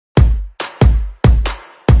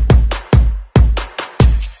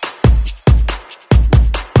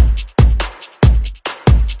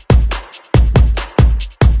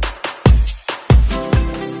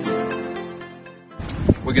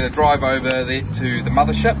drive over there to the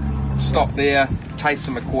mothership, stop there, taste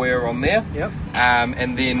some Akoya on there. Yep.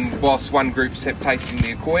 And then whilst one group's tasting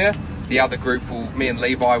the Akoya, the other group me and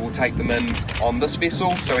Levi will take them in on this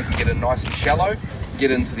vessel so we can get in nice and shallow,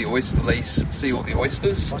 get into the oyster lease, see all the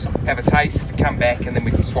oysters, awesome. Have a taste, come back, and then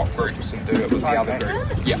we can swap groups and do it with the other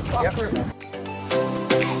group. Yeah. Yep.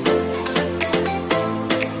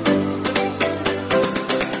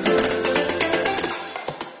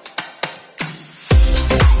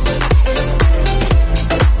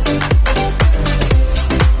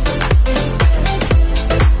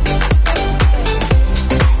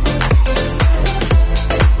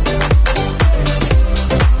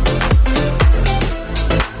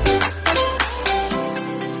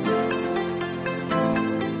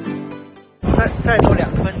再多2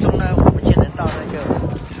分钟呢，我们就能到那个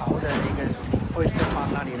蚝的那个 oyster farm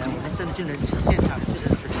那里呢，我们真的就能吃现场就是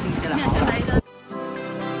很新鲜的蚝了。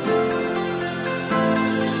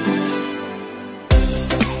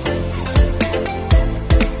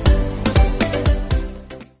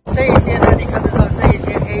这一些呢，你看得到这一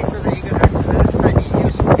些黑色的一个盒子呢，在你右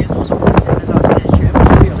手边、左手边看得到，这些全部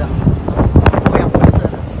所有的各样 oyster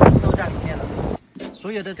呢都在里面了。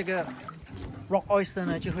所有的这个 rock oyster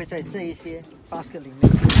呢，就会在这一些 basket 里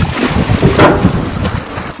面。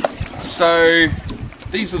So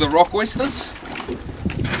these are the rock oysters.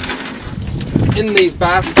 In these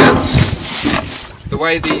baskets, the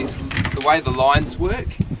way the lines work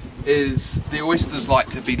is the oysters like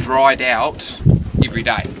to be dried out every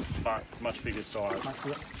day. But much bigger size.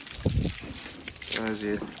 There's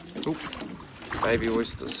your baby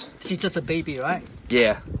oysters. See, just a baby, right?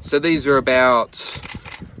 Yeah. So these are about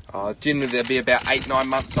generally they'll be about 8-9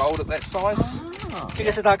 months old at that size. 这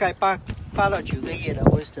个是大概8到9个月的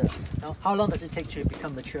oyster. Now, how long does it take to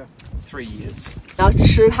become mature? 3 years. 然后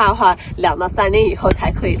吃它的话，2到3年以后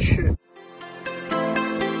才可以吃。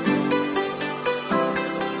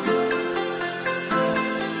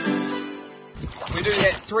We do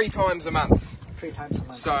that 3 times a month. 3 times a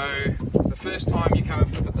month. So the first time you come and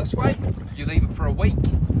flip it this way, you leave it for a week.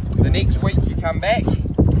 The next week you come back,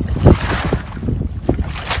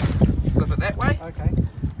 flip it that way, Okay.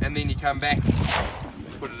 and then you come back,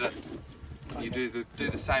 put it in. You do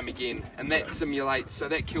the same again, and that simulates, so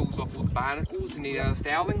that kills off all the barnacles and any other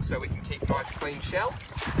fouling, so we can keep a nice clean shell.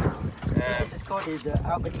 So this is called the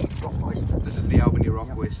Albany rock oyster. This is the Albany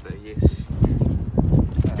rock oyster, yes.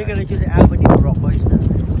 这个呢就是 Albany rock oyster.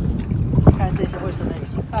 你看这些 oyster 呢，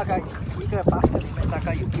大概一个 basket 里面大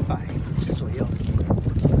概有100只左右。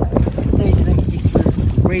这一些呢已经是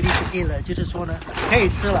ready to eat 了，就是说呢可以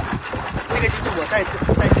吃了。这个就是我在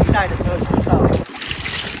期待的时候已经到了。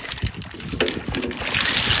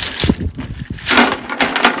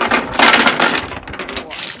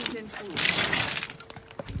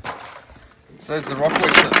So those are the rock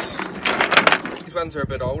oysters. These ones are a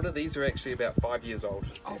bit older. These are actually about 5 years old.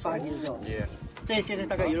 5 years old. Yeah. 这些呢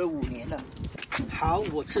大概有了5年了。好，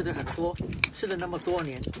我吃的很多，吃了那么多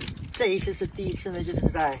年，这一次是第一次呢，就是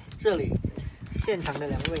在这里现场的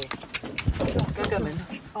2位哥哥们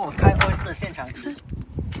帮我开 oyster 现场吃。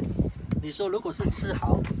你说如果是吃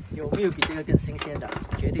蚝，有没有比这个更新鲜的？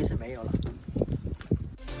绝对是没有了。